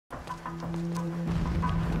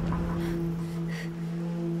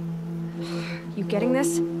You getting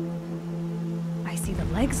this? I see the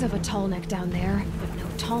legs of a tall neck down there, but no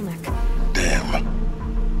tall neck.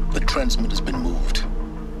 Damn. The transmitter's been moved.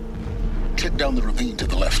 Check down the ravine to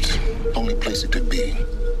the left. Only place it could be.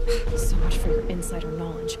 So much for your insider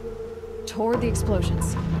knowledge. Toward the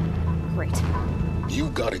explosions. Great. You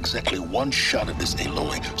got exactly one shot at this,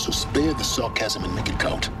 Aloy, so spare the sarcasm and make it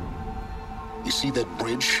count. You see that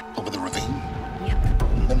bridge over the ravine?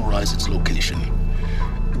 Yep. Memorize its location.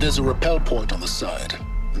 There's a rappel point on the side.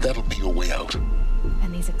 That'll be your way out.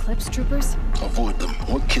 And these Eclipse troopers? Avoid them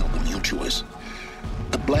or kill them, your choice.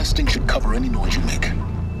 The blasting should cover any noise you make.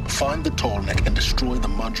 Find the tall neck and destroy the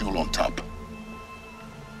module on top.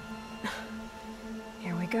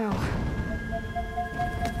 Here we go.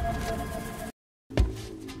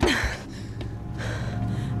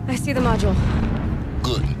 I see the module.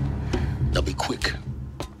 Good. Now be quick.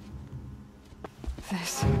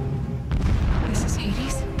 This is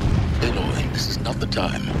Hades? Aloy, this is not the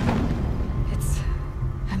time. It's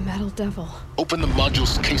a metal devil. Open the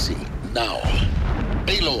module's casing, now.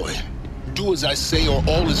 Aloy, do as I say or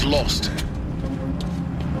all is lost.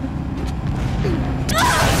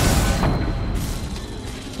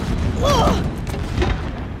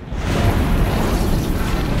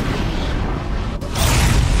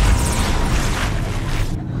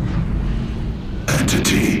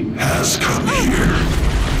 Entity has come here.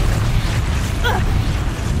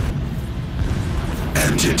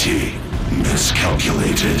 Entity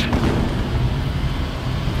miscalculated.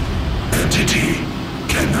 Entity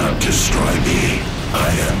cannot destroy me. I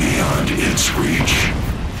am beyond its reach.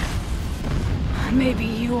 Maybe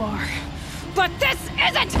you are, but this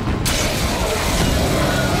isn't!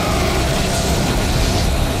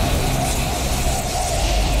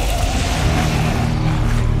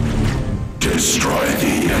 Destroy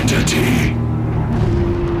the entity.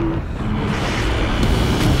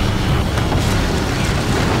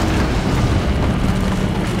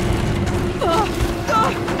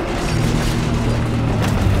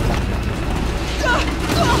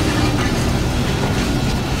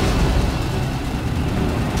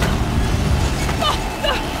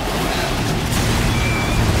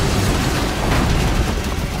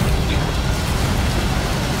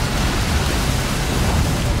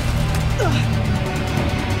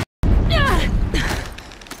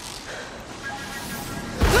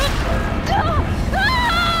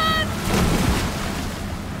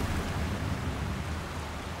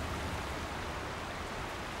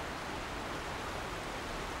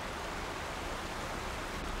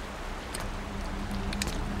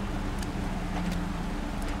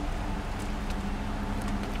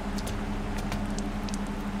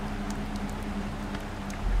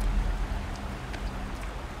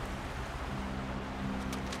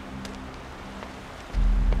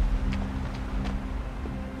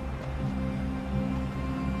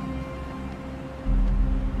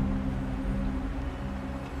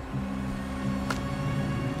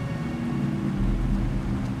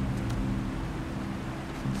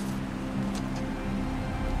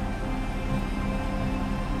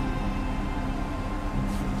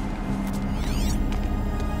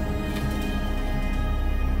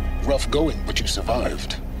 Rough going, but you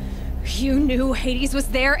survived. You knew Hades was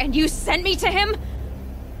there and you sent me to him?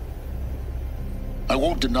 I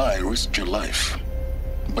won't deny I risked your life,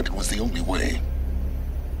 but it was the only way.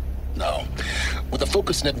 Now, with the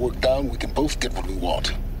focus network down, we can both get what we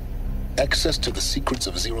want. Access to the secrets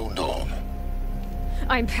of Zero Dawn.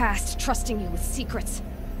 I'm past trusting you with secrets.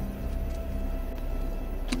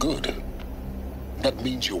 Good. That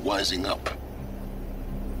means you're wising up.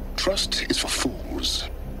 Trust is for fools.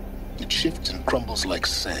 It shifts and crumbles like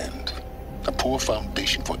sand. A poor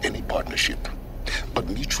foundation for any partnership. But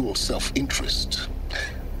mutual self-interest,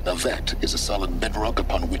 now that is a solid bedrock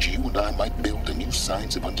upon which you and I might build a new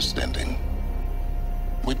science of understanding.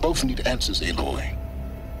 We both need answers, Aloy.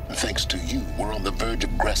 And thanks to you, we're on the verge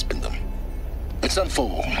of grasping them. Let's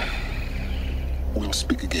unfold. We'll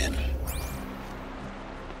speak again.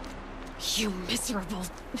 You miserable...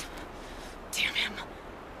 Damn him.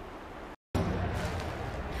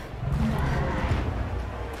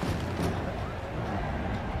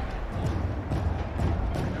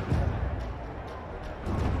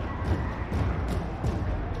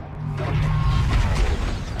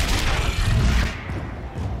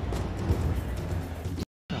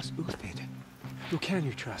 Trust Uthid. Who can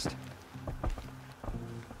you trust?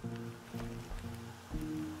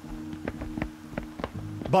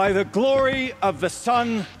 By the glory of the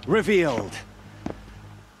sun revealed.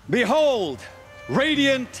 Behold,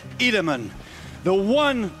 radiant Edaman, the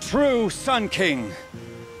one true Sun King.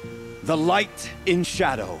 the light in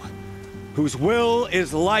shadow, whose will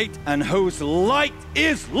is light and whose light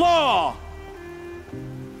is law!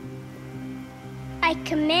 I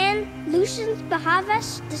command Lucius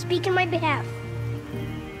Bahavas to speak in my behalf.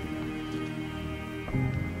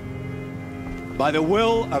 By the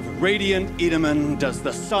will of Radiant Edaman does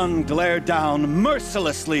the sun glare down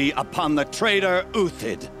mercilessly upon the traitor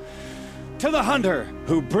Uthid. To the hunter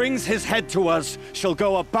who brings his head to us shall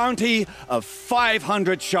go a bounty of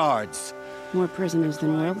 500 shards. More prisoners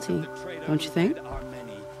than royalty, don't you think?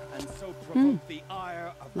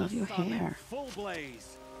 Love your hair.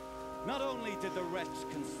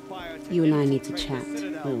 You and I need to chat,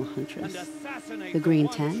 little huntress. The green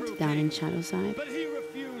tent down in Shadowside.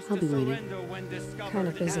 I'll be waiting. Kind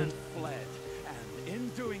of busy.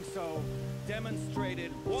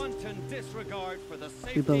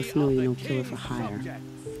 We both know you're no killer for hire.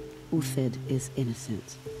 Uthid is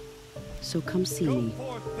innocent. So come see me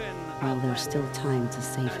while there's still time to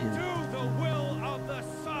save him.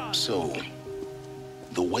 So,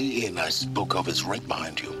 the way in I spoke of is right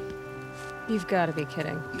behind you. You've got to be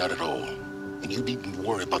kidding. Not at all. And you needn't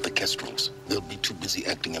worry about the Kestrels. They'll be too busy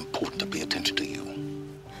acting important to pay attention to you.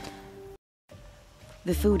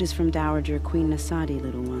 The food is from Dowager Queen Nasadi,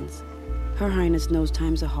 little ones. Her Highness knows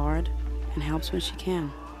times are hard and helps when she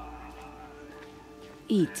can.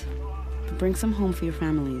 Eat, but bring some home for your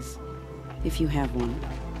families, if you have one.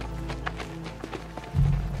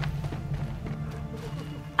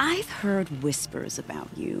 I've heard whispers about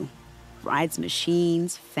you. Rides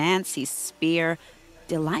machines, fancy spear,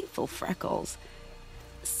 delightful freckles.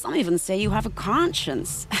 Some even say you have a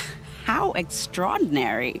conscience. How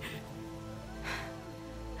extraordinary.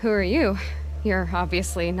 Who are you? You're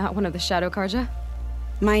obviously not one of the Shadow Karja.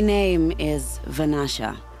 My name is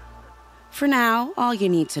Vanasha. For now, all you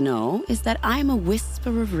need to know is that I'm a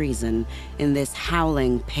whisper of reason in this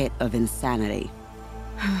howling pit of insanity.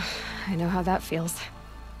 I know how that feels.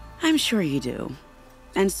 I'm sure you do.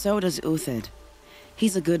 And so does Uthid.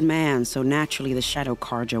 He's a good man, so naturally the Shadow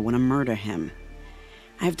Karja want to murder him.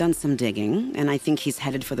 I've done some digging, and I think he's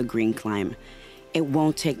headed for the Green Climb. It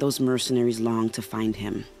won't take those mercenaries long to find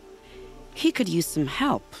him. He could use some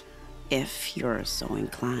help, if you're so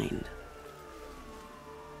inclined.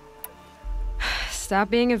 Stop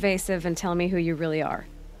being evasive and tell me who you really are.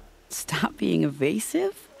 Stop being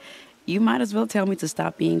evasive? You might as well tell me to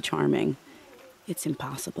stop being charming. It's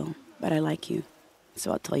impossible, but I like you,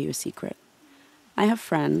 so I'll tell you a secret. I have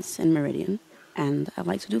friends in Meridian, and I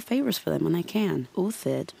like to do favors for them when I can.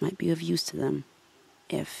 Uthid might be of use to them,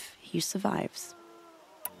 if he survives.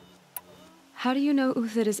 How do you know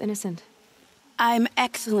Uthid is innocent? I'm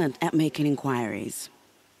excellent at making inquiries.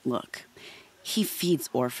 Look, he feeds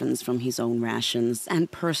orphans from his own rations and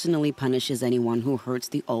personally punishes anyone who hurts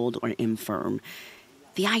the old or infirm.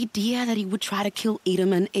 The idea that he would try to kill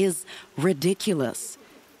Edaman is ridiculous.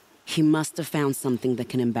 He must have found something that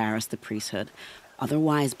can embarrass the priesthood.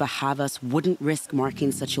 Otherwise, Bahavas wouldn't risk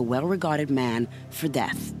marking such a well-regarded man for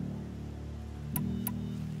death.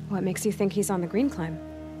 What makes you think he's on the Green Climb?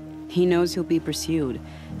 He knows he'll be pursued,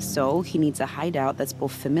 so he needs a hideout that's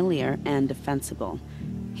both familiar and defensible.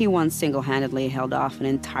 He once single-handedly held off an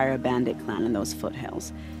entire bandit clan in those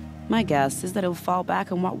foothills. My guess is that he'll fall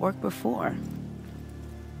back on what worked before.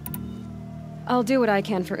 I'll do what I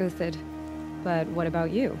can for Uthid. But what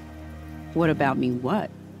about you? What about me what?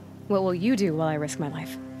 What will you do while I risk my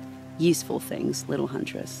life? Useful things, little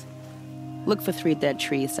huntress. Look for 3 dead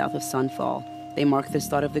trees south of Sunfall. They mark the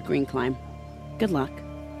start of the Green Climb. Good luck.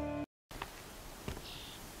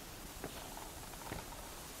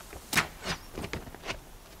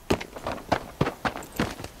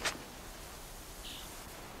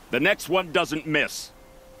 The next one doesn't miss.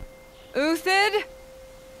 Uthid?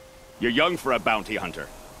 You're young for a bounty hunter.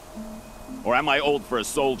 Or am I old for a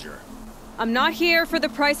soldier? I'm not here for the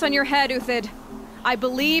price on your head, Uthid. I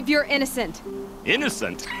believe you're innocent.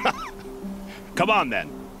 Innocent? Come on, then.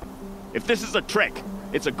 If this is a trick,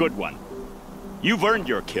 it's a good one. You've earned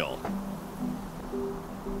your kill.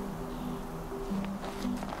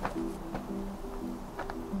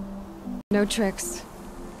 No tricks.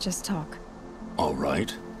 Just talk. All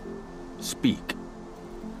right. Speak.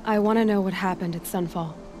 I want to know what happened at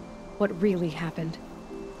Sunfall. What really happened.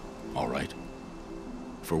 All right.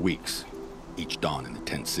 For weeks, each dawn in the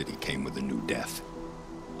tent city came with a new death.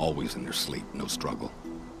 Always in their sleep, no struggle.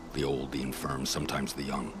 The old, the infirm, sometimes the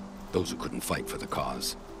young. Those who couldn't fight for the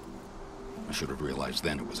cause. I should have realized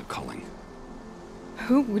then it was a culling.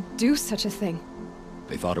 Who would do such a thing?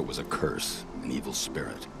 They thought it was a curse, an evil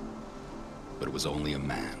spirit. But it was only a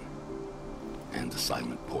man. And a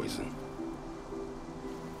silent poison.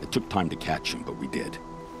 It took time to catch him, but we did.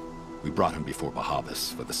 We brought him before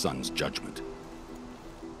Bahavas for the sun's judgment.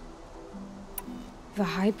 The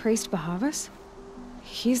High Priest Bahavas?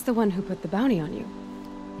 He's the one who put the bounty on you.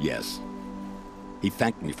 Yes. He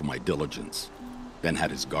thanked me for my diligence, then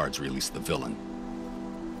had his guards release the villain.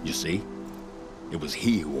 You see? It was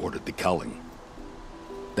he who ordered the culling.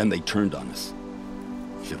 Then they turned on us.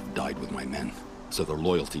 Should have died with my men, so their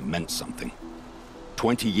loyalty meant something.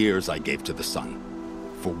 20 years I gave to the sun.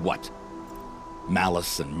 For what?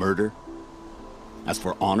 Malice and murder? As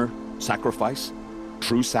for honor, sacrifice,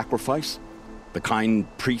 true sacrifice, the kind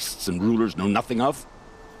priests and rulers know nothing of?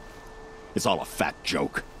 It's all a fat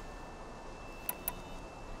joke.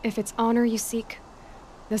 If it's honor you seek,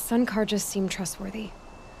 the Sun Carjas seem trustworthy.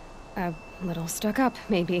 A little stuck up,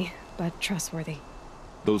 maybe, but trustworthy.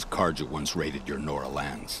 Those Carja once raided your Nora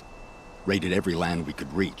lands. Raided every land we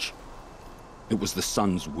could reach. It was the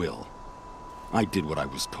Sun's will. I did what I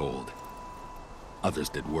was told. Others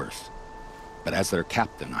did worse. But as their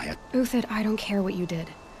captain, I had... Uthid, I don't care what you did.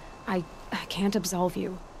 I can't absolve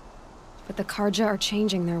you. But the Carja are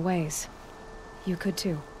changing their ways. You could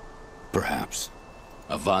too. Perhaps.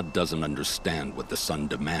 Avad doesn't understand what the Sun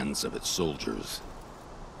demands of its soldiers.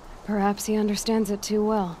 Perhaps he understands it too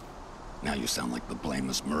well. Now you sound like the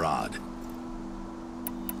blameless Murad.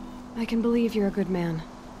 I can believe you're a good man.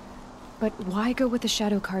 But why go with the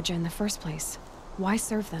Shadow Carja in the first place? Why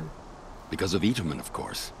serve them? Because of Itamen, of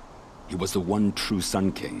course. He was the one true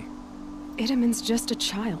Sun King. Itamen's just a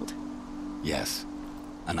child. Yes,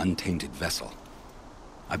 an untainted vessel.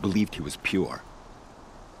 I believed he was pure.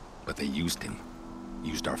 But they used him.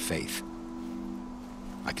 Used our faith.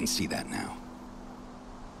 I can see that now.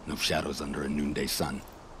 No shadows under a noonday sun.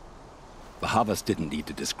 Bahavas didn't need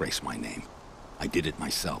to disgrace my name. I did it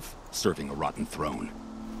myself, serving a rotten throne.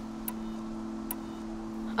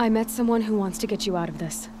 I met someone who wants to get you out of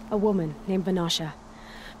this. A woman named Vanasha.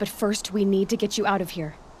 But first, we need to get you out of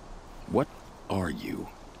here. What are you?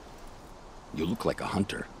 You look like a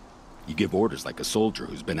hunter. You give orders like a soldier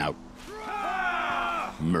who's been out...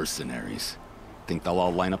 Mercenaries. Think they'll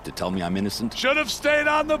all line up to tell me I'm innocent? Should have stayed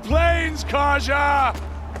on the plains, Carja!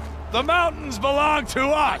 The mountains belong to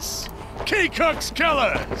us! Keecook's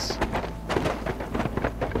killers!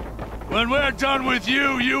 When we're done with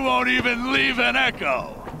you, you won't even leave an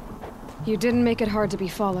echo! You didn't make it hard to be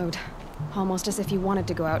followed. Almost as if you wanted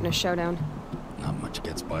to go out in a showdown. Not much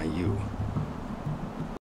gets by you.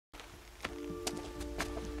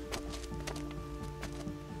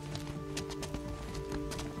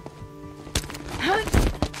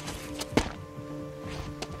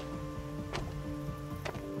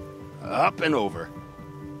 Up and over.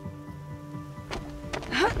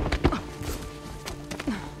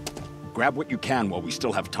 Grab what you can while we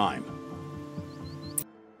still have time.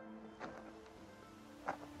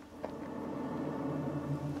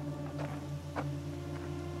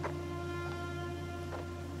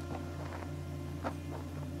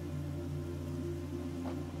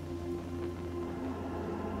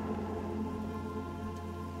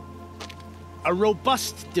 A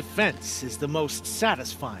robust defense is the most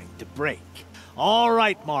satisfying to break. All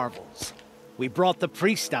right, Marvels. We brought the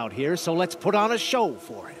priest out here, so let's put on a show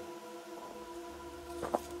for him.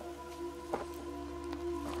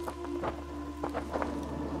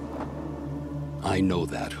 I know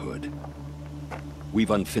that, Hood.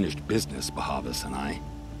 We've unfinished business, Bahavas and I.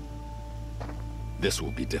 This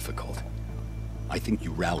will be difficult. I think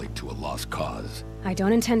you rallied to a lost cause. I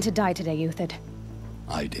don't intend to die today, Uthid.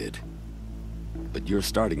 I did. But you're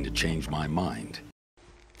starting to change my mind.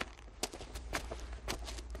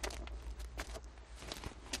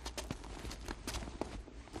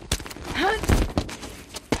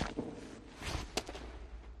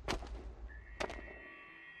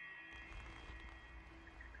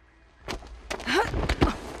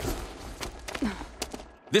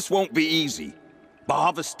 This won't be easy.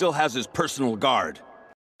 Bahavas still has his personal guard.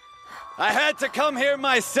 I had to come here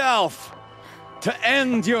myself to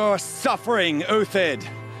end your suffering, Uthid,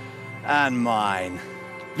 and mine.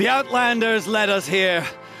 The Outlanders led us here,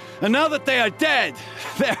 and now that they are dead,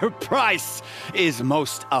 their price is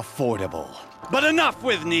most affordable. But enough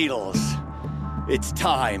with needles. It's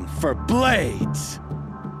time for blades.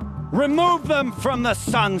 Remove them from the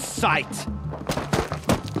sun's sight.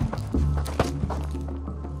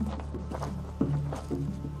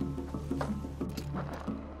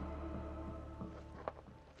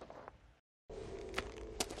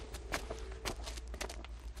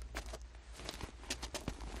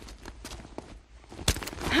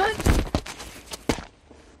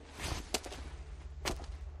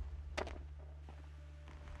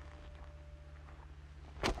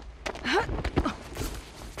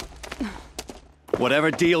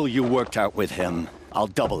 Whatever deal you worked out with him, I'll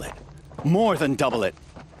double it. More than double it.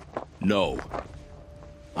 No.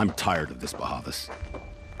 I'm tired of this, Bahavas.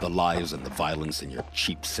 The lies and the violence and your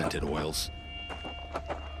cheap-scented oils.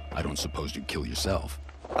 I don't suppose you'd kill yourself.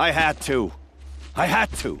 I had to.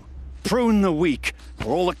 Prune the weak,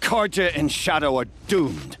 or all the Carja in Shadow are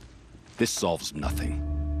doomed. This solves nothing.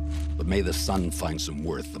 But may the sun find some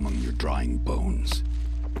worth among your drying bones.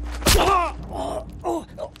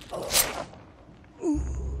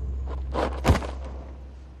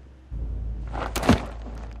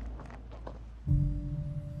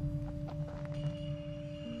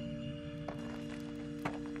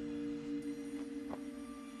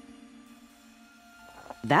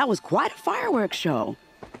 That was quite a fireworks show.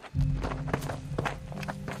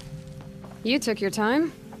 You took your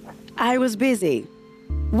time? I was busy.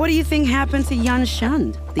 What do you think happened to Yan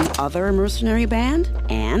Shund, the other mercenary band?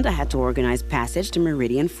 And I had to organize passage to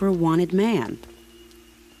Meridian for a wanted man.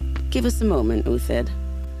 Give us a moment, Uthid.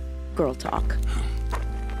 Girl talk.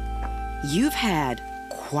 You've had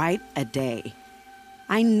quite a day.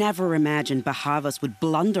 I never imagined Bahavas would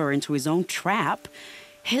blunder into his own trap.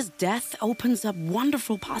 His death opens up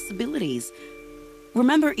wonderful possibilities.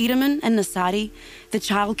 Remember Edaman and Nasadi, the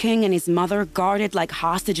Child King and his mother guarded like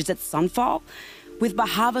hostages at Sunfall? With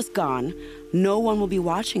Bahavas gone, no one will be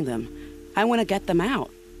watching them. I want to get them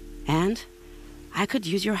out. And I could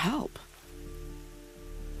use your help.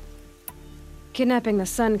 Kidnapping the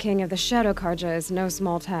Sun King of the Shadow Carja is no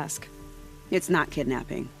small task. It's not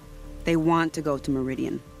kidnapping. They want to go to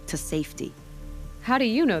Meridian, to safety. How do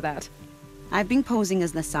you know that? I've been posing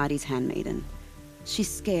as Nasadi's handmaiden. She's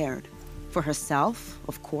scared. For herself,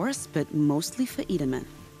 of course, but mostly for Edaman.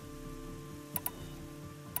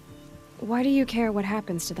 Why do you care what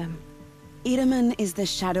happens to them? Edaman is the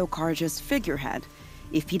Shadow Carja's figurehead.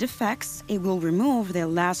 If he defects, it will remove their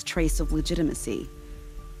last trace of legitimacy.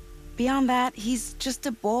 Beyond that, he's just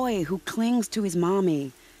a boy who clings to his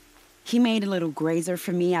mommy. He made a little grazer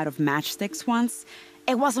for me out of matchsticks once.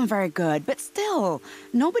 It wasn't very good, but still,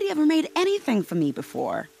 nobody ever made anything for me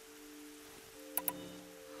before.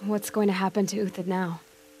 What's going to happen to Uthid now?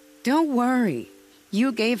 Don't worry.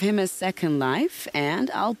 You gave him a second life, and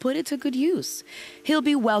I'll put it to good use. He'll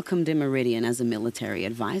be welcomed in Meridian as a military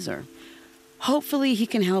advisor. Hopefully he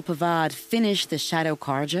can help Avad finish the Shadow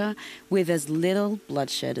Carja with as little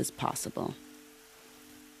bloodshed as possible.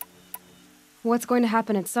 What's going to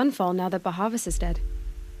happen at Sunfall now that Bahavas is dead?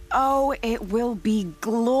 Oh, it will be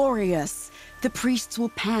glorious. The priests will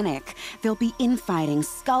panic. There'll be infighting,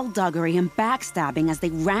 skullduggery, and backstabbing as they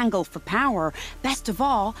wrangle for power. Best of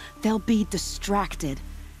all, they'll be distracted.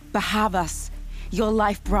 Bahavas, your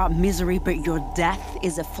life brought misery, but your death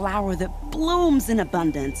is a flower that blooms in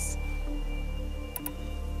abundance.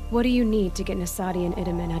 What do you need to get Nasadi and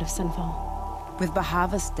Edaman out of Sunfall? With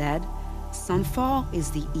Bahavas dead, Sunfall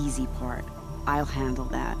is the easy part. I'll handle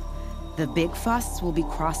that. The big fuss will be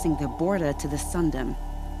crossing the border to the Sundom.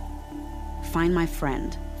 Find my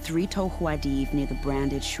friend, 3 Tohuadiv near the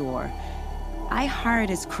Branded Shore. I hired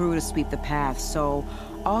his crew to sweep the path, so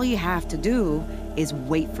all you have to do is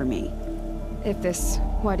wait for me. If this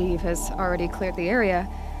Wadiv has already cleared the area,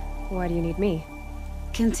 why do you need me?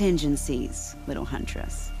 Contingencies, little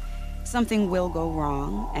huntress. Something will go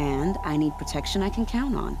wrong, and I need protection I can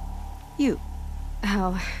count on. You.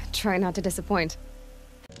 I'll try not to disappoint.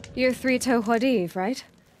 You're 3 Tohuadiv, right?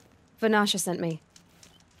 Vanasha sent me.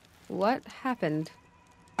 What happened?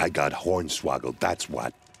 I got hornswoggled, that's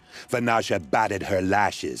what. Vanasha batted her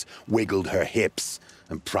lashes, wiggled her hips,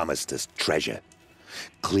 and promised us treasure.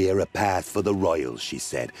 Clear a path for the royals, she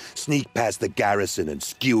said. Sneak past the garrison and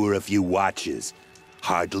skewer a few watches.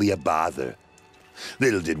 Hardly a bother.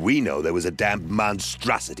 Little did we know there was a damned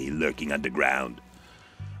monstrosity lurking underground.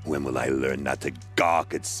 When will I learn not to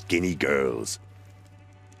gawk at skinny girls?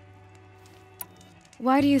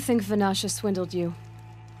 Why do you think Vanasha swindled you?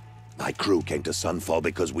 My crew came to Sunfall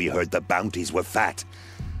because we heard the bounties were fat.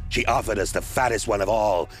 She offered us the fattest one of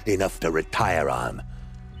all, enough to retire on.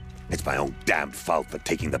 It's my own damned fault for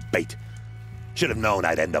taking the bait. Should have known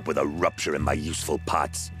I'd end up with a rupture in my useful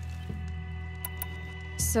pots.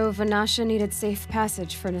 So Vanasha needed safe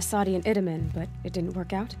passage for Nasadi and Edaman, but it didn't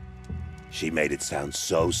work out? She made it sound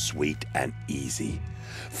so sweet and easy.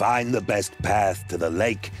 Find the best path to the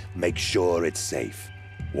lake, make sure it's safe.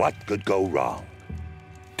 What could go wrong?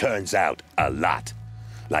 Turns out, a lot.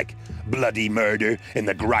 Like bloody murder in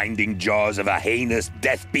the grinding jaws of a heinous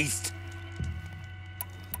death beast.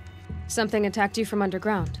 Something attacked you from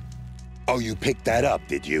underground. Oh, you picked that up,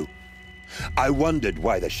 did you? I wondered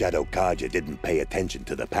why the Shadow Carja didn't pay attention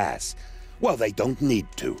to the pass. Well, they don't need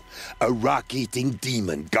to. A rock-eating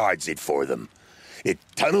demon guards it for them. It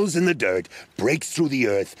tunnels in the dirt, breaks through the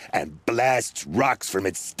earth, and blasts rocks from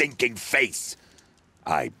its stinking face.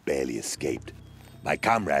 I barely escaped. My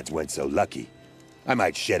comrades weren't so lucky. I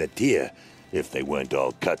might shed a tear if they weren't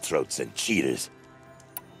all cutthroats and cheaters.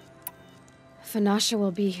 Vanasha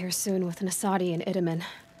will be here soon with Nasadi and Itamen.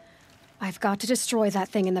 I've got to destroy that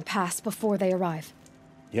thing in the pass before they arrive.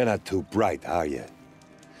 You're not too bright, are you?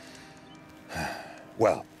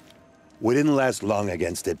 Well, we didn't last long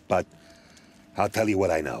against it, but I'll tell you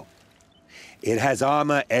what I know. It has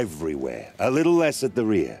armor everywhere, a little less at the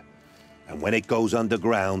rear. And when it goes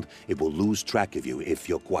underground, it will lose track of you if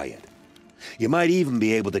you're quiet. You might even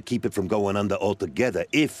be able to keep it from going under altogether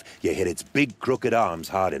if you hit its big crooked arms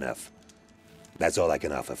hard enough. That's all I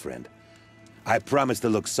can offer, friend. I promise to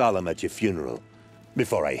look solemn at your funeral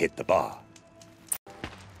before I hit the bar.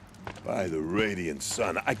 By the radiant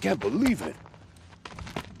sun, I can't believe it.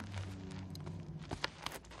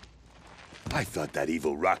 I thought that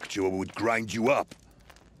evil rock chewer would grind you up.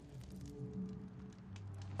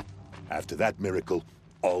 After that miracle,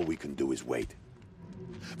 all we can do is wait.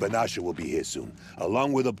 Vanasha will be here soon,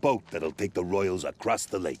 along with a boat that'll take the royals across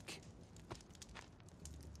the lake.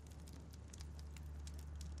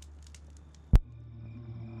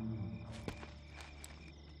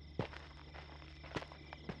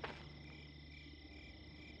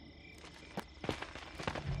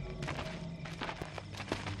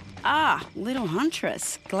 Ah, little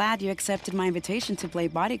huntress. Glad you accepted my invitation to play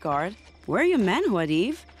bodyguard. Where are your men,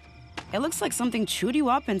 Huadiv? It looks like something chewed you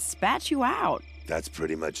up and spat you out. That's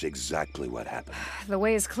pretty much exactly what happened. The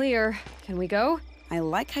way is clear. Can we go? I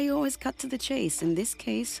like how you always cut to the chase. In this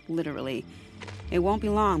case, literally. It won't be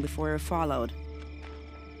long before you're followed.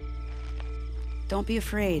 Don't be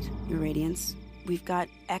afraid, Your Radiance. We've got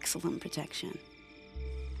excellent protection.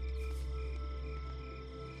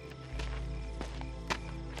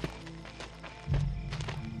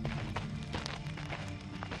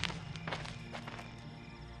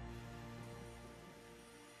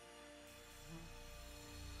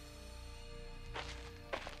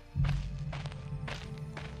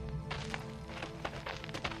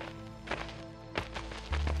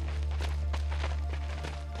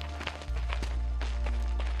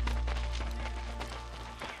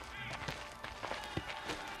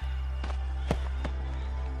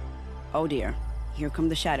 Oh dear, here come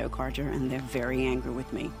the Shadow Carja, and they're very angry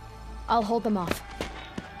with me. I'll hold them off.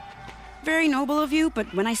 Very noble of you,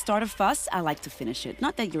 but when I start a fuss, I like to finish it.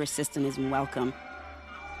 Not that your assistant isn't welcome.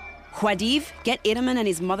 Huadiv, get Itamen and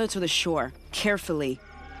his mother to the shore. Carefully.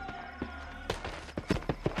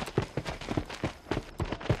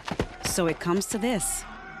 So it comes to this.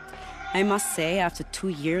 I must say, after 2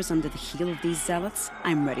 years under the heel of these zealots,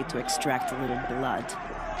 I'm ready to extract a little blood.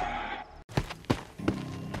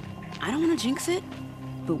 I don't want to jinx it,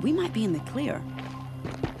 but we might be in the clear.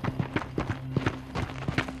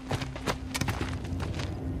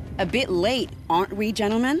 A bit late, aren't we,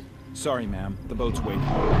 gentlemen? Sorry, ma'am. The boat's waiting.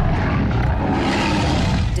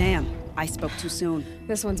 Damn, I spoke too soon.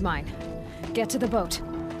 This one's mine. Get to the boat.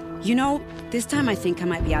 You know, this time I think I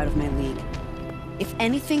might be out of my league. If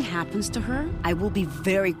anything happens to her, I will be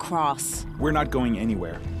very cross. We're not going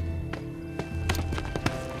anywhere.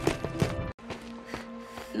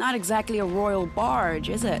 Not exactly a royal barge,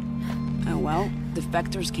 is it? Oh well,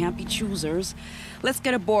 defectors can't be choosers. Let's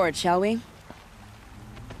get aboard, shall we?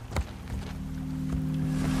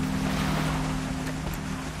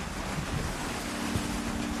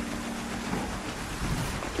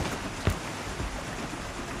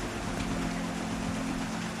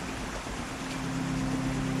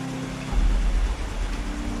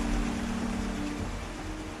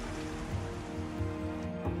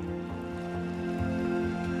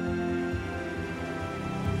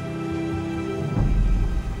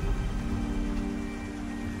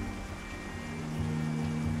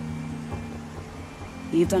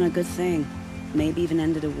 You've done a good thing. Maybe even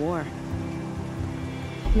ended a war.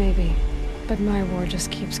 Maybe. But my war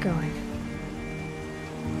just keeps going.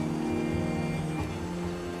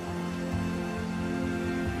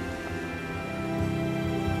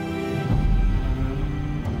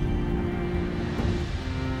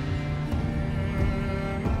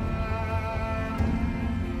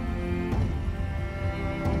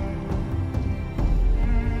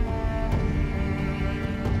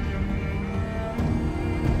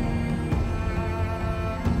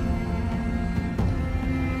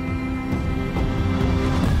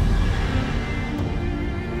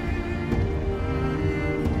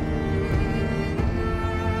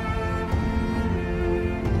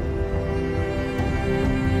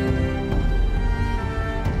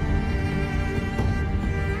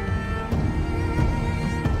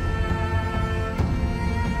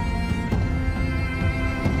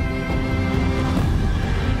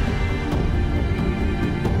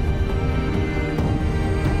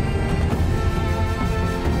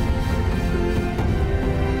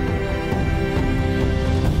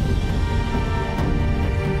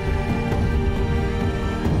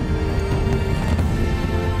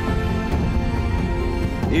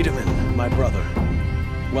 my brother.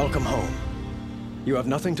 Welcome home. You have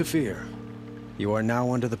nothing to fear. You are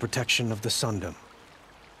now under the protection of the Sundom.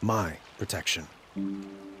 My protection.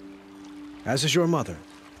 As is your mother,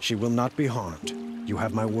 she will not be harmed. You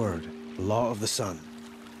have my word, the law of the sun.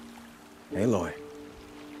 Aloy,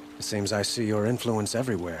 it seems I see your influence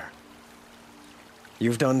everywhere.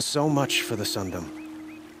 You've done so much for the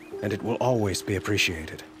Sundom, and it will always be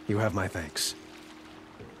appreciated. You have my thanks.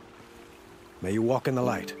 May you walk in the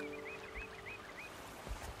light.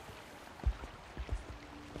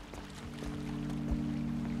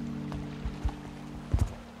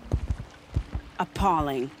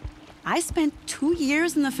 Appalling. I spent 2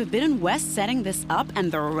 years in the Forbidden West setting this up,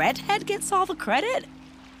 and the redhead gets all the credit?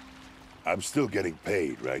 I'm still getting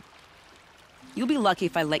paid, right? You'll be lucky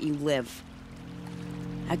if I let you live.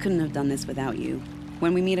 I couldn't have done this without you.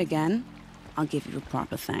 When we meet again, I'll give you a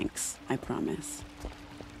proper thanks, I promise.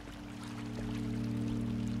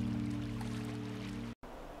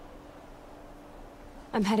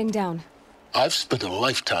 I'm heading down. I've spent a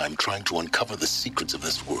lifetime trying to uncover the secrets of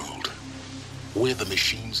this world. Where the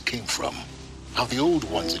machines came from. How the old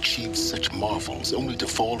ones achieved such marvels only to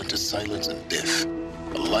fall into silence and death.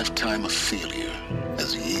 A lifetime of failure,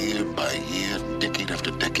 as year by year, decade after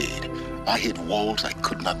decade, I hit walls I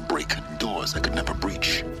could not break, doors I could never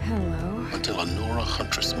breach. Hello. Until a Nora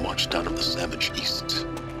huntress marched out of the savage east.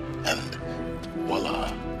 And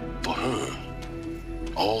voila, for her,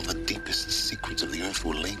 all the deepest secrets of the earth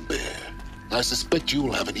were laid bare. I suspect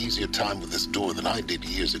you'll have an easier time with this door than I did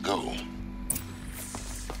years ago.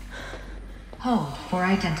 Hold for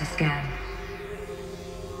identiscan.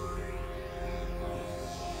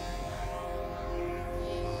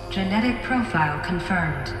 Genetic profile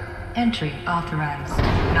confirmed. Entry authorized.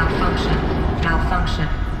 Malfunction. Malfunction.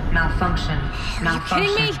 Malfunction. Malfunction. Are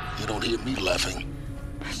you kidding me? You don't hear me laughing.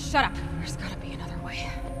 Shut up. There's gotta be another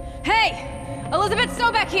way. Hey! Elizabeth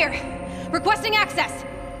Sobeck here! Requesting access!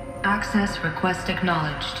 Access request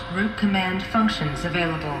acknowledged. Root command functions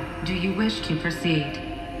available. Do you wish to proceed?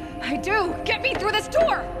 I do! Get me through this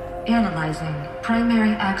door! Analyzing.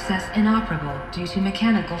 Primary access inoperable due to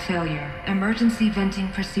mechanical failure. Emergency venting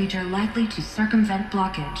procedure likely to circumvent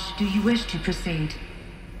blockage. Do you wish to proceed?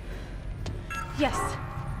 Yes.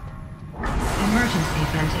 Emergency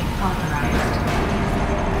venting authorized.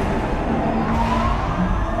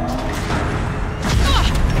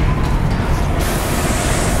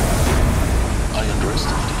 I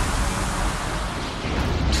underestimated.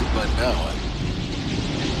 So by now,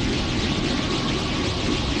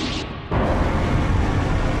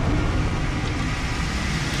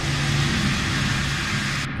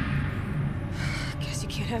 Guess you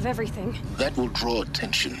can't have everything. that will draw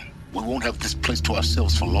attention. We won't have this place to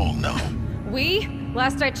ourselves for long now. We?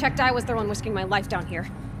 Last I checked, I was the one risking my life down here.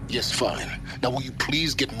 Yes, fine. Now will you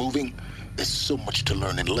please get moving? There's so much to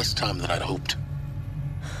learn in less time than I'd hoped.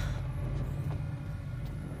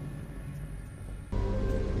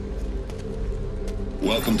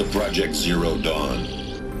 Welcome to Project Zero Dawn.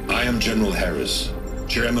 I am General Harris,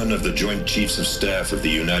 Chairman of the Joint Chiefs of Staff of the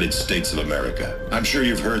United States of America. I'm sure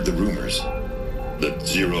you've heard the rumors. That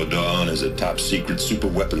Zero Dawn is a top-secret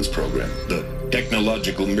superweapons program. The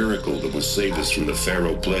technological miracle that will save us from the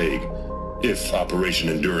Pharaoh Plague, if Operation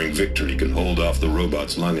Enduring Victory can hold off the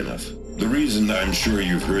robots long enough. The reason I'm sure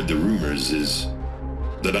you've heard the rumors is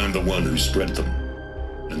that I'm the one who spread them,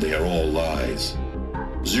 and they are all lies.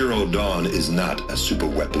 Zero Dawn is not a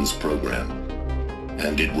superweapons program,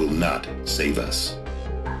 and it will not save us.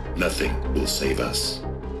 Nothing will save us.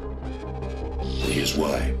 And here's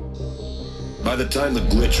why. By the time the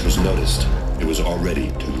glitch was noticed, it was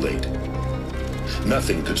already too late.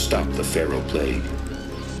 Nothing could stop the Pharaoh Plague.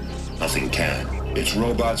 Nothing can. Its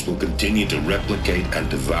robots will continue to replicate and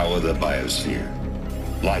devour the biosphere.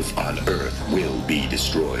 Life on Earth will be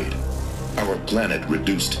destroyed. Our planet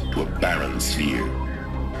reduced to a barren sphere.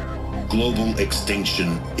 Global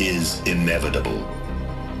extinction is inevitable.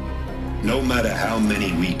 No matter how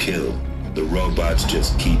many we kill, the robots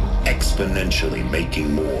just keep exponentially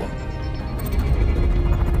making more.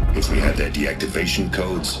 If we had their deactivation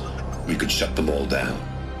codes, we could shut them all down.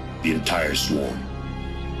 The entire swarm.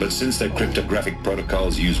 But since their cryptographic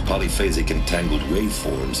protocols use polyphasic entangled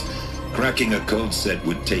waveforms, cracking a code set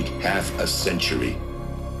would take half a century.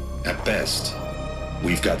 At best,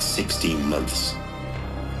 we've got 16 months.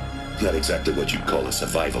 Not exactly what you'd call a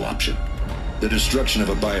survival option. The destruction of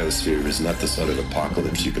a biosphere is not the sort of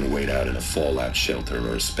apocalypse you can wait out in a fallout shelter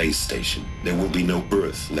or a space station. There will be no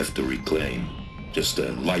Earth left to reclaim. Just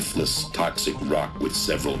a lifeless, toxic rock with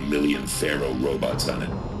several million Pharaoh robots on it,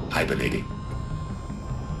 hibernating,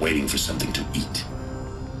 waiting for something to eat.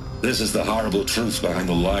 This is the horrible truth behind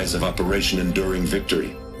the lies of Operation Enduring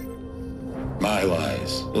Victory. My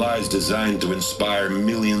lies. Lies designed to inspire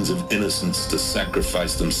millions of innocents to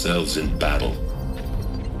sacrifice themselves in battle.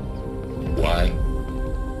 Why?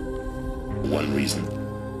 One reason.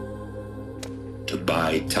 To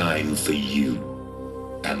buy time for you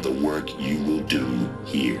and the work you will do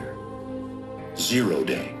here. Zero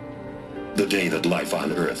Day, the day that life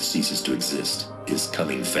on Earth ceases to exist, is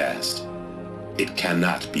coming fast. It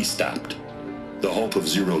cannot be stopped. The hope of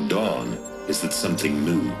Zero Dawn is that something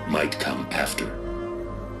new might come after.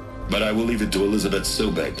 But I will leave it to Elizabeth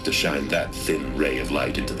Sobek to shine that thin ray of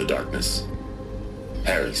light into the darkness.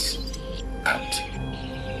 Harris, out.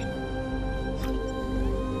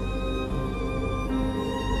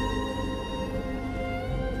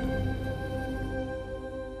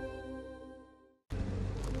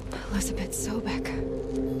 Elizabeth Sobek.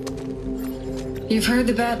 You've heard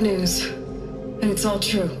the bad news, and it's all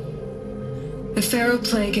true. The Pharaoh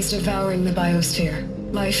Plague is devouring the biosphere.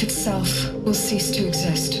 Life itself will cease to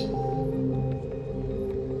exist.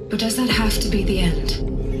 But does that have to be the end?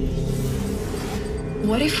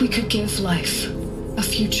 What if we could give life a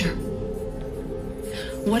future?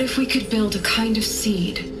 What if we could build a kind of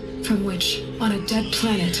seed from which, on a dead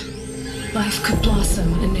planet, life could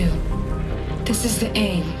blossom anew? This is the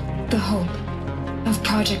aim, the hope, of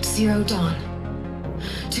Project Zero Dawn.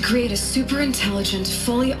 To create a super-intelligent,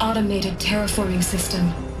 fully automated terraforming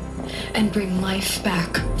system and bring life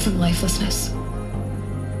back from lifelessness.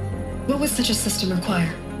 What would such a system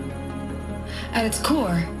require? At its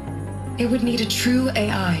core, it would need a true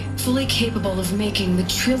AI, fully capable of making the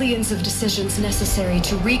trillions of decisions necessary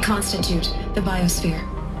to reconstitute the biosphere.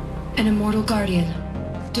 An immortal guardian,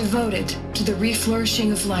 devoted to the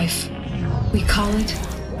reflourishing of life. We call it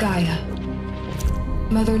Gaia.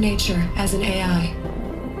 Mother Nature as an AI.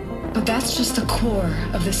 But that's just the core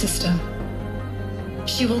of the system.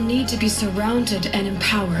 She will need to be surrounded and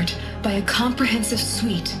empowered by a comprehensive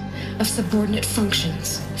suite of subordinate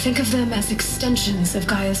functions. Think of them as extensions of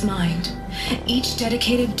Gaia's mind, each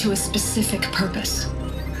dedicated to a specific purpose.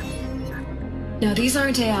 Now, these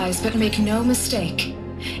aren't AIs, but make no mistake,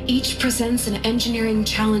 each presents an engineering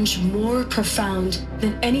challenge more profound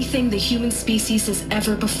than anything the human species has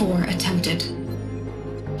ever before attempted.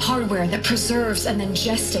 Hardware that preserves and then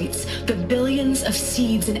gestates the billions of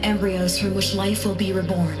seeds and embryos from which life will be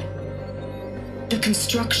reborn. The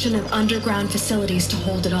construction of underground facilities to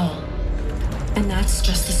hold it all. And that's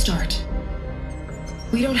just the start.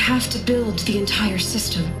 We don't have to build the entire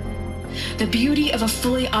system. The beauty of a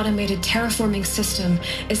fully automated terraforming system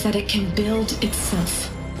is that it can build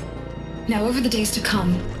itself. Now, over the days to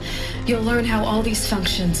come, you'll learn how all these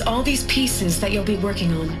functions, all these pieces that you'll be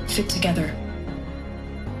working on, fit together.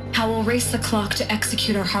 How we'll race the clock to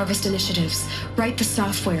execute our harvest initiatives, write the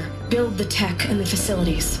software, build the tech and the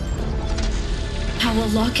facilities. How we'll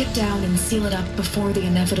lock it down and seal it up before the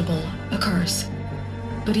inevitable occurs.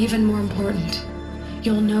 But even more important,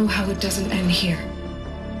 you'll know how it doesn't end here.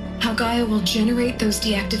 How Gaia will generate those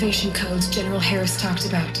deactivation codes General Harris talked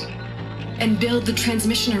about, and build the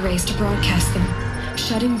transmission arrays to broadcast them,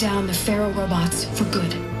 shutting down the Pharaoh robots for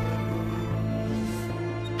good.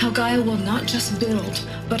 How Gaia will not just build,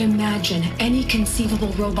 but imagine any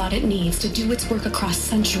conceivable robot it needs to do its work across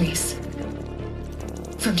centuries.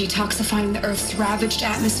 From detoxifying the Earth's ravaged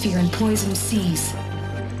atmosphere and poisoned seas,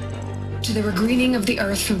 to the regreening of the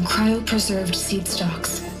Earth from cryopreserved seed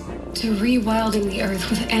stalks, to rewilding the Earth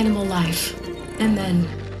with animal life. And then,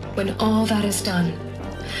 when all that is done,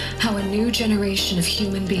 how a new generation of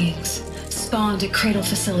human beings, spawned at cradle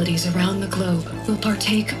facilities around the globe, will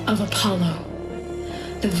partake of Apollo,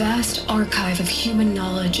 the vast archive of human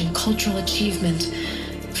knowledge and cultural achievement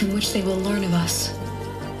from which they will learn of us,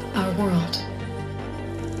 our world.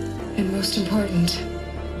 And most important,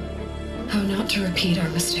 how not to repeat our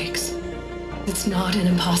mistakes. It's not an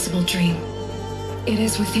impossible dream. It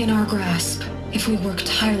is within our grasp if we work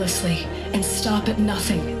tirelessly and stop at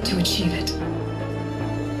nothing to achieve it.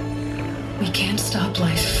 We can't stop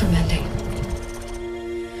life from ending.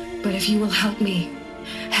 But if you will help me,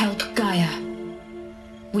 help Gaia,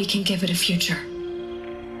 we can give it a future.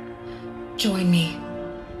 Join me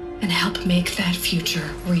and help make that future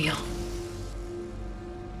real.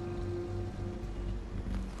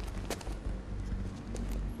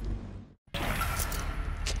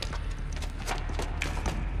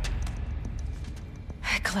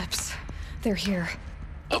 Eclipse. They're here.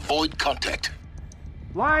 Avoid contact.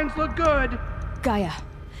 Lines look good. Gaia.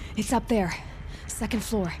 It's up there. Second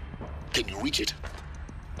floor. Can you reach it?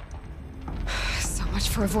 So much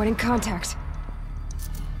for avoiding contact.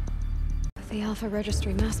 The Alpha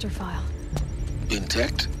Registry master file.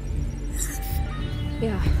 Intact?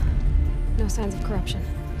 Yeah. No signs of corruption.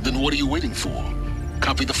 Then what are you waiting for?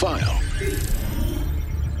 Copy the file.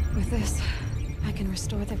 With this, I can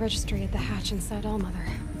restore the registry at the hatch inside Allmother.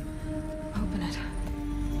 Open it.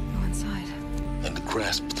 Go inside. And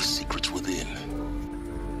grasp the secrets within.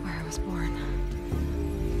 Where I was born.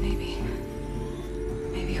 Maybe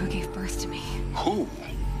who gave birth to me. Who?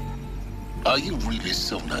 Are you really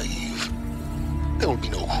so naive? There will be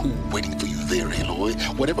no who waiting for you there, Aloy.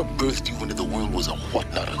 Whatever birthed you into the world was a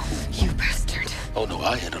what, not a who. You bastard. Oh no,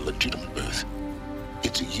 I had a legitimate birth.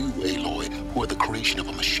 It's you, Aloy, who are the creation of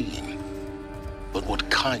a machine. But what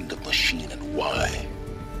kind of machine and why?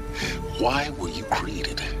 Why were you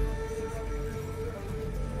created?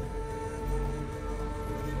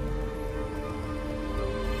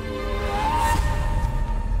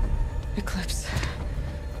 Eclipse.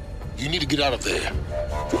 You need to get out of there.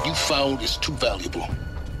 What you found is too valuable.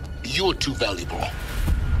 You're too valuable.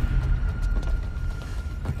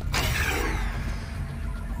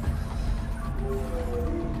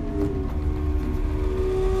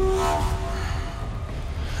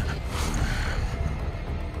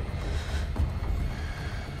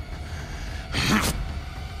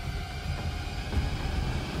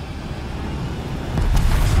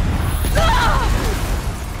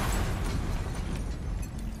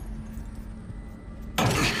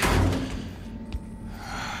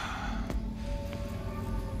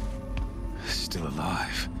 Still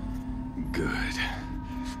alive. Good.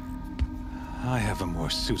 I have a more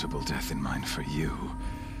suitable death in mind for you,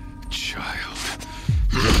 child.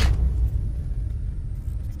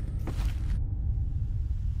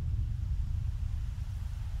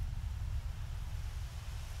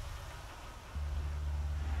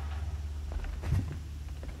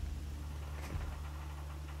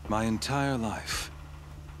 My entire life,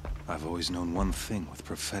 I've always known one thing with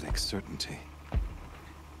prophetic certainty.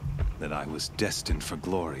 That I was destined for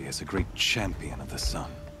glory as a great champion of the sun.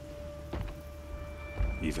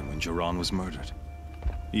 Even when Jiran was murdered,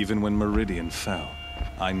 even when Meridian fell,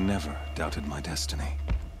 I never doubted my destiny.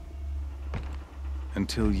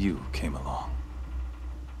 Until you came along.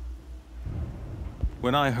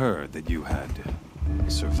 When I heard that you had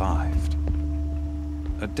survived,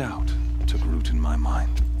 a doubt took root in my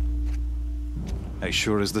mind. As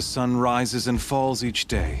sure as the sun rises and falls each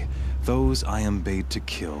day, those I am bade to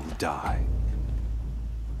kill die.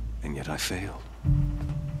 And yet I failed.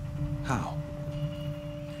 How?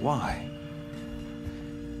 Why?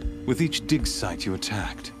 With each dig site you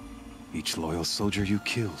attacked, each loyal soldier you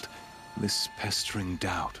killed, this pestering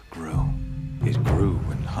doubt grew. It grew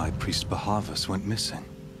when High Priest Bahavas went missing.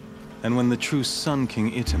 And when the true Sun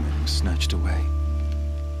King Itamen was snatched away.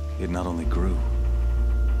 It not only grew,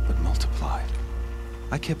 but multiplied.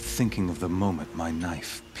 I kept thinking of the moment my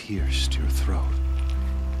knife pierced your throat.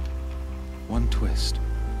 One twist,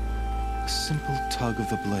 a simple tug of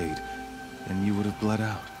the blade, and you would have bled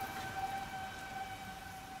out.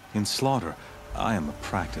 In slaughter, I am a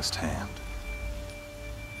practiced hand.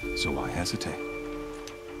 So why hesitate?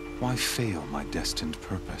 Why fail my destined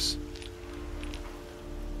purpose?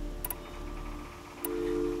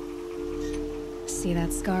 See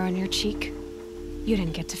that scar on your cheek? You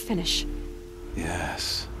didn't get to finish.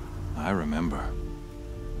 Yes, I remember.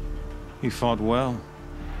 He fought well.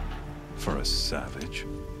 For a savage.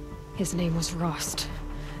 His name was Rost,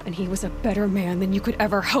 and he was a better man than you could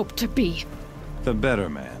ever hope to be. The better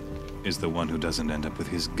man is the one who doesn't end up with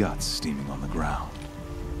his guts steaming on the ground.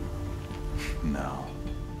 No,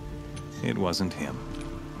 it wasn't him.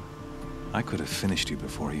 I could have finished you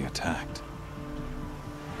before he attacked.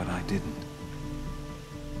 But I didn't.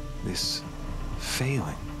 This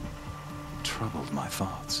failing troubled my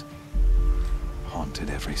thoughts, haunted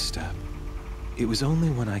every step. It was only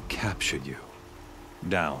when I captured you,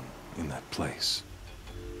 down in that place,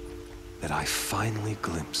 that I finally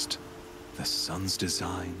glimpsed the sun's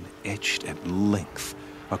design etched at length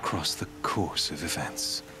across the course of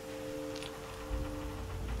events.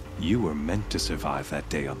 You were meant to survive that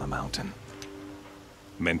day on the mountain.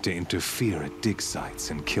 Meant to interfere at dig sites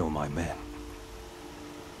and kill my men.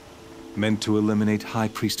 Meant to eliminate High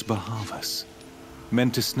Priest Bahavas.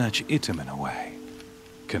 Meant to snatch Itamen away.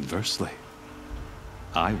 Conversely,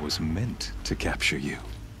 I was meant to capture you.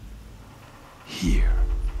 Here.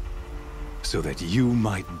 So that you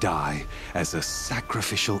might die as a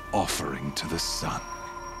sacrificial offering to the sun.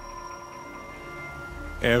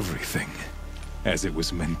 Everything as it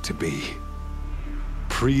was meant to be.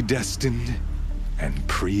 Predestined and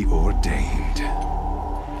preordained.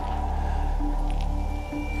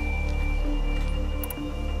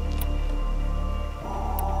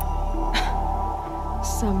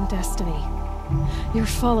 Some destiny. You're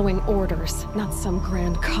following orders, not some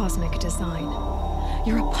grand cosmic design.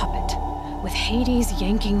 You're a puppet, with Hades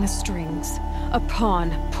yanking the strings. A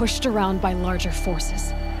pawn pushed around by larger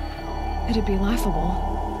forces. It'd be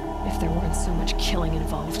laughable if there weren't so much killing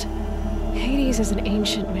involved. Hades is an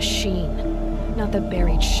ancient machine, not the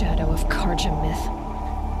buried shadow of Carja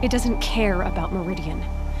myth. It doesn't care about Meridian.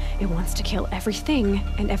 It wants to kill everything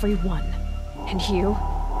and everyone. And you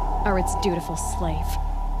are its dutiful slave.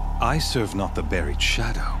 I serve not the buried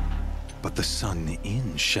shadow, but the sun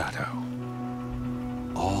in shadow.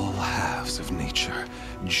 All halves of nature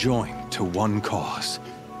joined to one cause.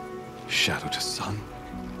 Shadow to sun,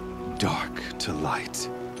 dark to light.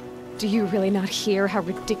 Do you really not hear how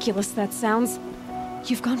ridiculous that sounds?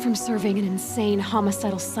 You've gone from serving an insane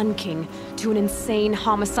homicidal Sun King to an insane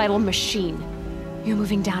homicidal machine. You're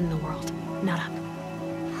moving down in the world, not up.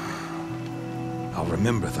 I'll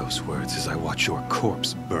remember those words as I watch your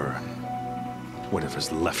corpse burn.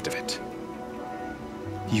 Whatever's left of it.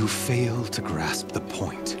 You fail to grasp the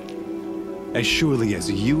point. As surely as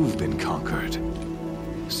you've been conquered,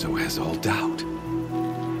 so has all doubt.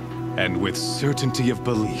 And with certainty of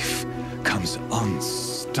belief comes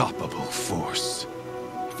unstoppable force.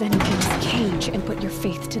 Then open this cage and put your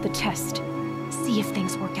faith to the test. See if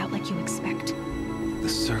things work out like you expect. The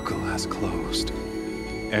circle has closed.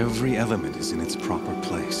 Every element is in its proper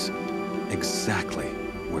place, exactly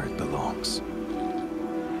where it belongs.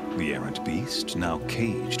 The errant beast, now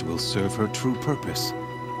caged, will serve her true purpose.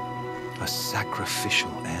 A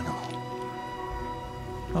sacrificial animal.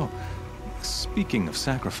 Oh, speaking of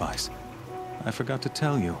sacrifice, I forgot to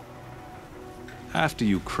tell you. After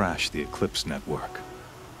you crashed the Eclipse network,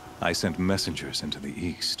 I sent messengers into the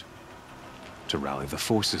east to rally the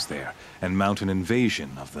forces there and mount an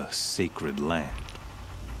invasion of the sacred land.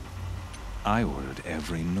 I ordered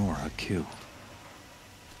every Nora killed.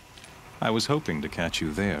 I was hoping to catch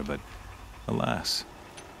you there, but alas,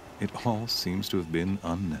 it all seems to have been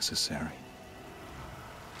unnecessary.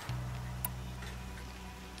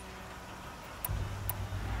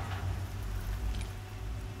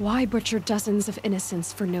 Why butcher dozens of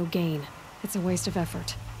innocents for no gain? It's a waste of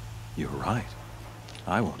effort. You're right.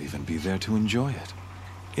 I won't even be there to enjoy it.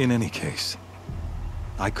 In any case,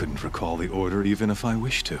 I couldn't recall the order even if I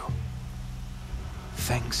wished to.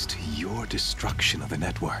 Thanks to your destruction of the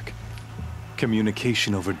network,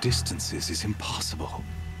 communication over distances is impossible.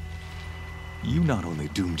 You not only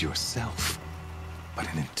doomed yourself,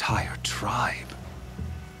 but an entire tribe.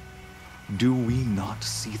 Do we not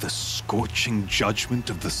see the scorching judgment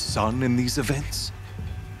of the sun in these events?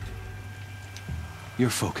 Your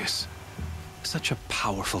focus, such a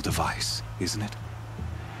powerful device, isn't it?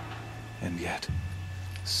 And yet,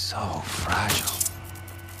 so fragile.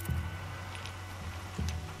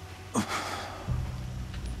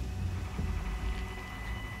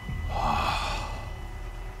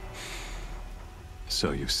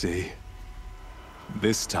 So you see,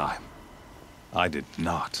 this time, I did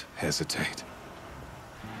not hesitate.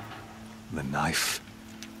 The knife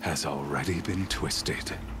has already been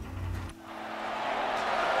twisted.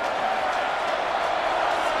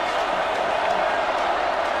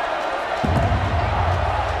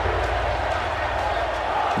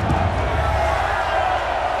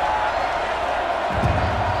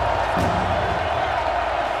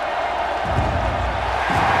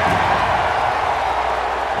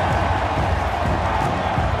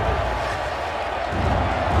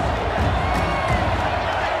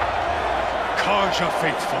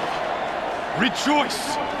 Faithful,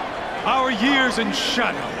 rejoice! Our years in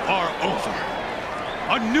shadow are over.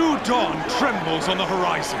 A new dawn trembles on the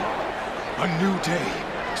horizon. A new day,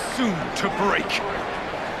 soon to break.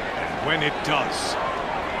 And when it does,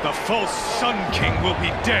 the false Sun King will be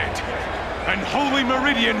dead, and Holy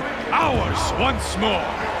Meridian ours once more.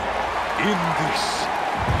 In this,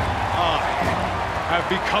 I have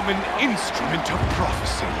become an instrument of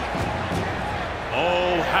prophecy.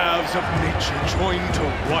 All halves of nature join to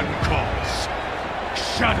one cause.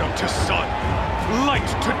 Shadow to sun, light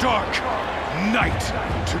to dark, night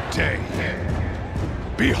to day.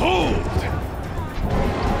 Behold!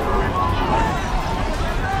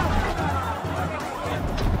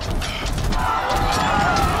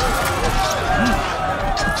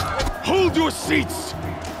 Hold your seats!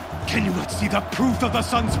 Can you not see the proof of the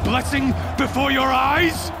sun's blessing before your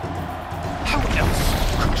eyes? How else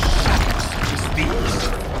could shadows such as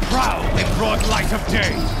these prowl in broad light of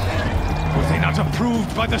day? Were they not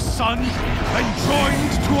approved by the sun and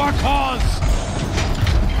joined to our cause?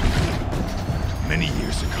 Many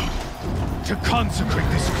years ago, to consecrate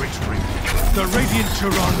this great ring, the Radiant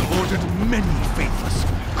Turan ordered many faithless,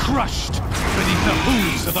 crushed beneath the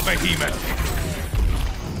hooves of the behemoth.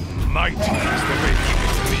 Mighty is the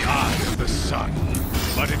radiance in the eye of the sun,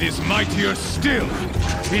 but it is mightier still,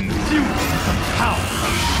 infused with the power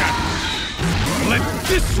of shadow. Let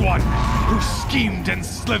this one, who schemed and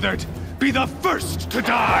slithered, be the first to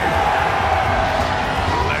die!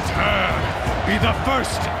 Let her be the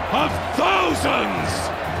first of thousands!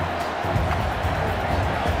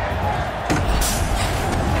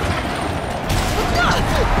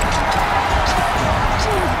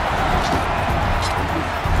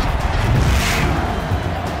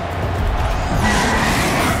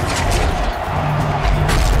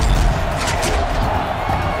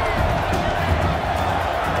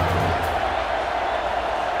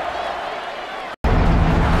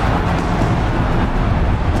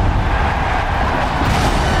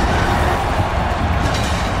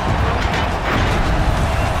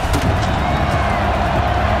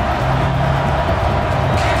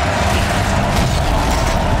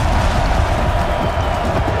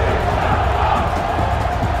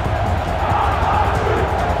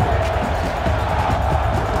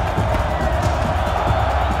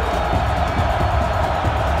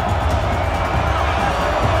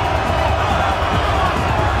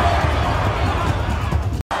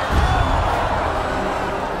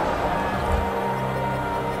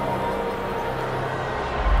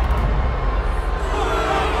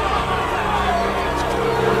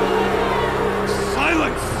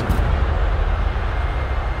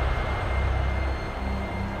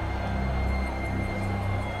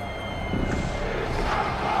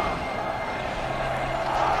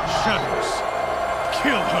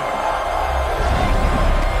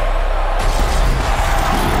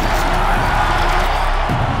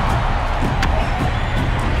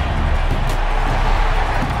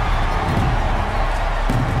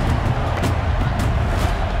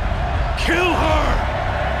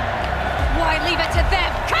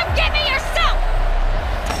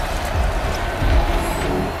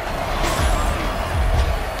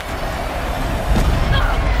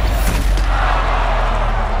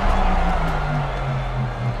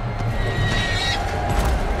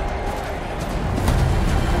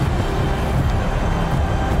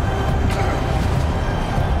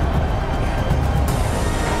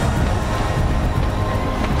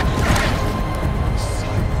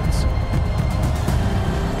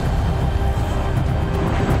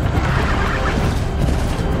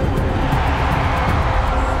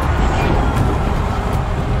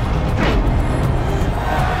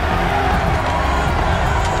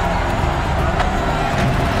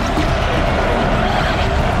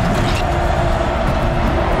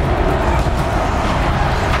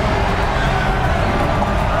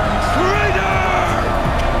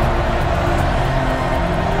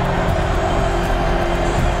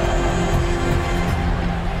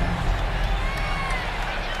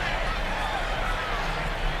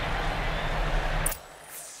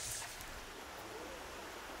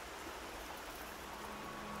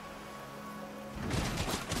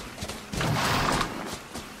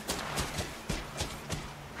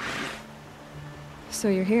 So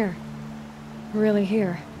you're here. Really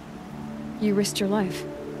here. You risked your life.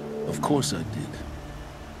 Of course I did.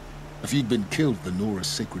 If you'd been killed, the Nora's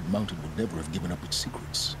Sacred Mountain would never have given up its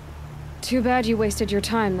secrets. Too bad you wasted your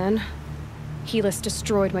time, then. Helis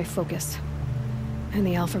destroyed my focus. And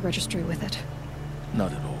the Alpha Registry with it.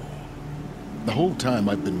 Not at all. The whole time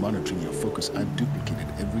I've been monitoring your focus, I've duplicated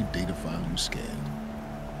every data file you scanned.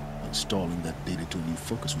 Installing that data to a new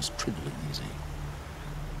focus was trivially easy.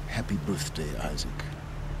 Happy birthday, Isaac.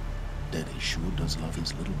 Daddy sure does love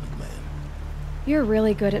his little big man. You're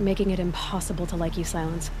really good at making it impossible to like you,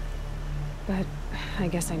 Silence. But I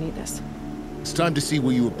guess I need this. It's time to see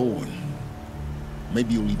where you were born.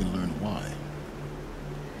 Maybe you'll even learn why.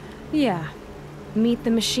 Yeah. Meet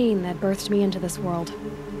the machine that birthed me into this world.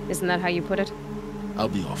 Isn't that how you put it? I'll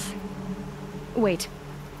be off. Wait.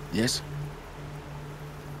 Yes?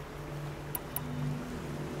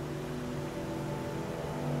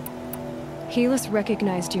 Helis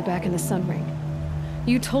recognized you back in the Sun Ring.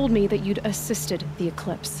 You told me that you'd assisted the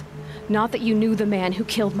Eclipse. Not that you knew the man who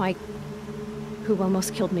killed my... who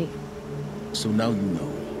almost killed me. So now you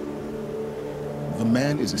know. The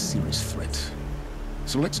man is a serious threat.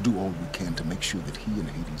 So let's do all we can to make sure that he and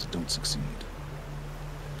Hades don't succeed.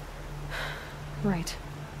 Right.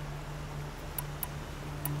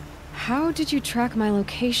 How did you track my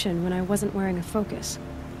location when I wasn't wearing a focus?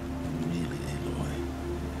 Really,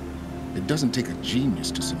 Aloy. It doesn't take a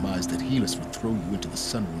genius to surmise that Helis would throw you into the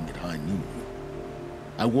Sun Ring at high noon.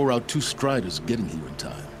 I wore out 2 Striders getting here in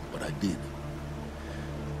time, but I did.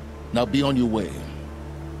 Now be on your way.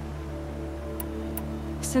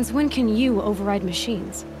 Since when can you override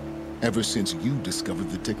machines? Ever since you discovered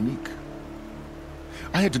the technique.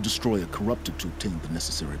 I had to destroy a corruptor to obtain the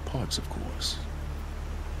necessary parts, of course.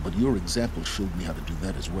 But your example showed me how to do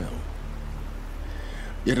that as well.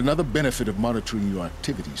 Yet another benefit of monitoring your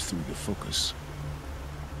activities through your focus.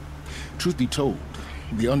 Truth be told,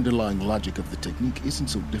 the underlying logic of the technique isn't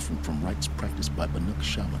so different from rites practiced by Banuk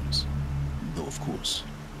shamans, though of course,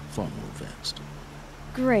 far more advanced.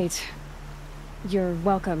 Great. You're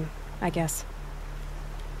welcome, I guess.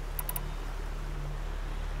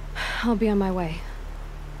 I'll be on my way.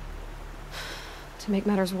 To make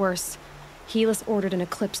matters worse, Helis ordered an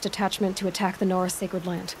Eclipse detachment to attack the Nora Sacred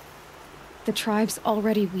Land. The tribe's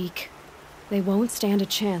already weak. They won't stand a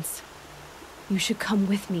chance. You should come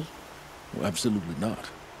with me. Well, absolutely not.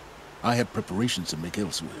 I have preparations to make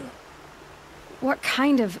elsewhere. What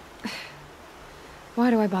kind of... Why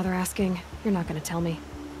do I bother asking? You're not gonna tell me.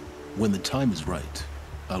 When the time is right,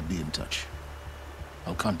 I'll be in touch.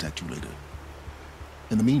 I'll contact you later.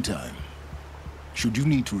 In the meantime, should you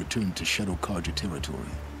need to return to Shadow Carja territory,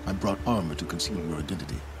 I brought armor to conceal your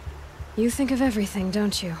identity. You think of everything,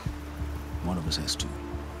 don't you? One of us has to.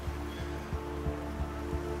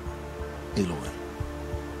 Aloy,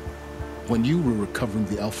 when you were recovering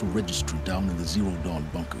the Alpha Registry down in the Zero Dawn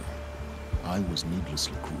bunker, I was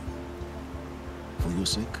needlessly cruel. For your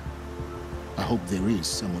sake, I hope there is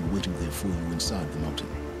someone waiting there for you inside the mountain.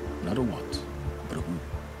 Not a what, but a who.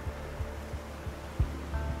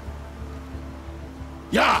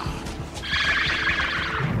 Yeah!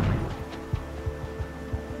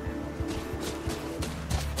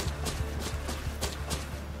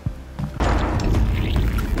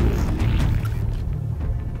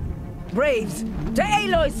 Braves, to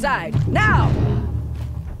Aloy's side, now!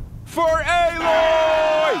 For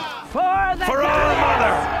Aloy! For the For our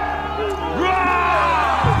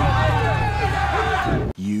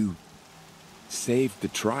mother! You saved the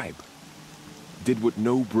tribe. Did what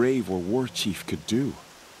no brave or war chief could do.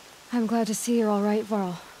 I'm glad to see you're all right,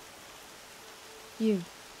 Varl. You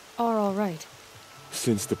are all right.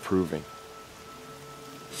 Since the Proving.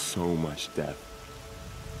 So much death.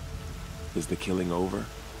 Is the killing over?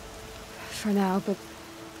 For now, but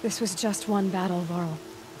this was just one battle, Varl.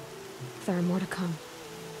 There are more to come.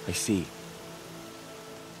 I see.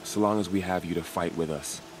 So long as we have you to fight with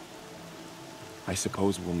us, I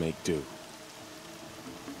suppose we'll make do.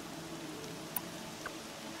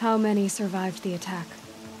 How many survived the attack?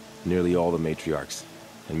 Nearly all the matriarchs,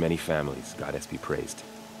 and many families, goddess be praised.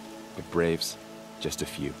 But braves, just a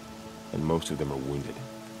few, and most of them are wounded.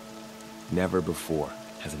 Never before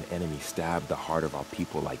has an enemy stabbed the heart of our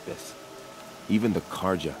people like this. Even the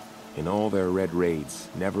Carja, in all their red raids,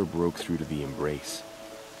 never broke through to the Embrace.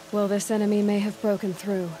 Well, this enemy may have broken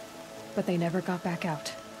through, but they never got back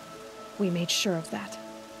out. We made sure of that.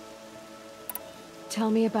 Tell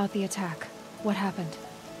me about the attack. What happened?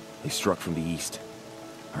 They struck from the east.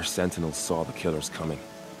 Our sentinels saw the killers coming.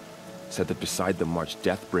 Said that beside them marched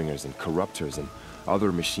Deathbringers and Corruptors and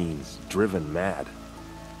other machines, driven mad.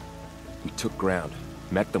 We took ground,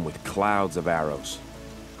 met them with clouds of arrows.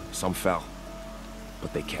 Some fell,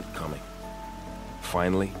 but they kept coming.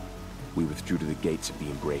 Finally, we withdrew to the gates of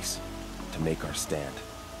the Embrace to make our stand.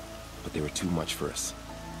 But they were too much for us.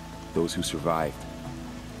 Those who survived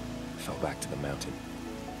fell back to the mountain.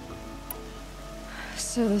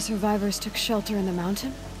 So the survivors took shelter in the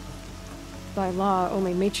mountain? By law,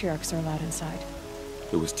 only matriarchs are allowed inside.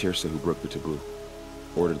 It was Teersa who broke the taboo.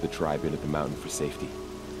 Ordered the tribe into the mountain for safety.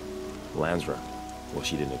 Lansra, well,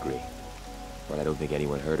 she didn't agree. But I don't think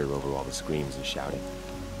anyone heard her over all the screams and shouting.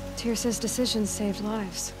 Teersa's decisions saved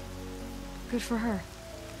lives. Good for her.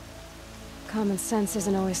 Common sense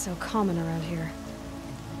isn't always so common around here.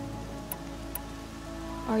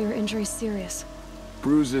 Are your injuries serious?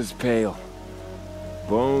 Bruises pale.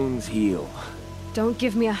 Bones heal. Don't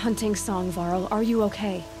give me a hunting song, Varl. Are you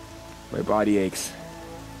okay? My body aches,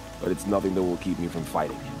 but it's nothing that will keep me from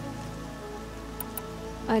fighting.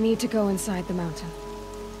 I need to go inside the mountain.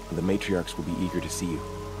 The matriarchs will be eager to see you.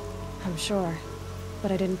 I'm sure,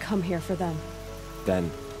 but I didn't come here for them. Then,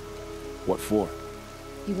 what for?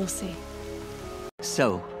 You will see.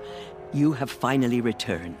 So, you have finally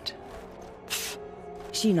returned.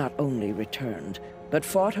 She not only returned, but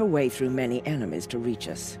fought her way through many enemies to reach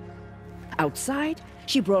us. Outside,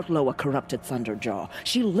 she brought low a corrupted Thunderjaw.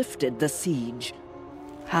 She lifted the siege.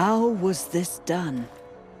 How was this done?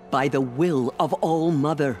 By the will of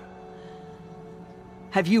All-Mother.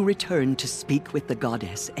 Have you returned to speak with the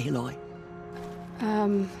goddess, Aloy?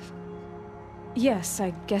 Yes,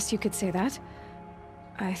 I guess you could say that.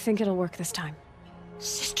 I think it'll work this time.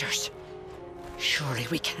 Sisters, surely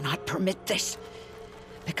we cannot permit this.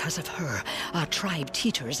 Because of her, our tribe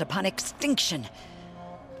teeters upon extinction.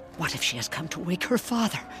 What if she has come to wake her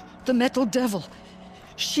father, the Metal Devil?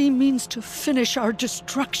 She means to finish our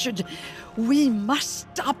destruction. We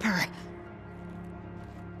must stop her.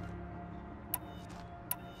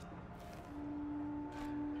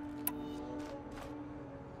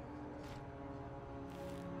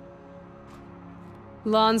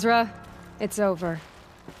 Lansra, it's over.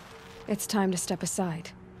 It's time to step aside.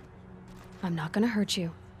 I'm not gonna hurt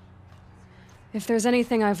you. If there's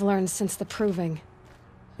anything I've learned since the Proving,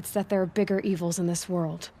 it's that there are bigger evils in this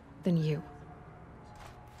world than you.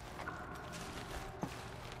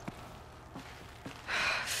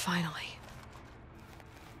 Finally.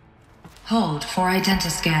 Hold for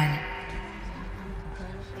identiscan.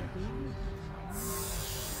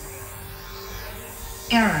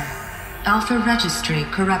 Error. Alpha registry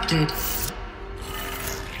corrupted.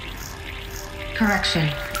 Correction.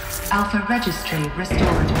 Alpha registry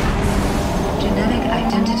restored. Genetic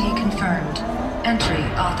identity confirmed. Entry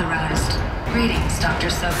authorized. Greetings, Dr.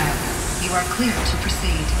 Sobek. You are clear to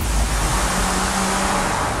proceed.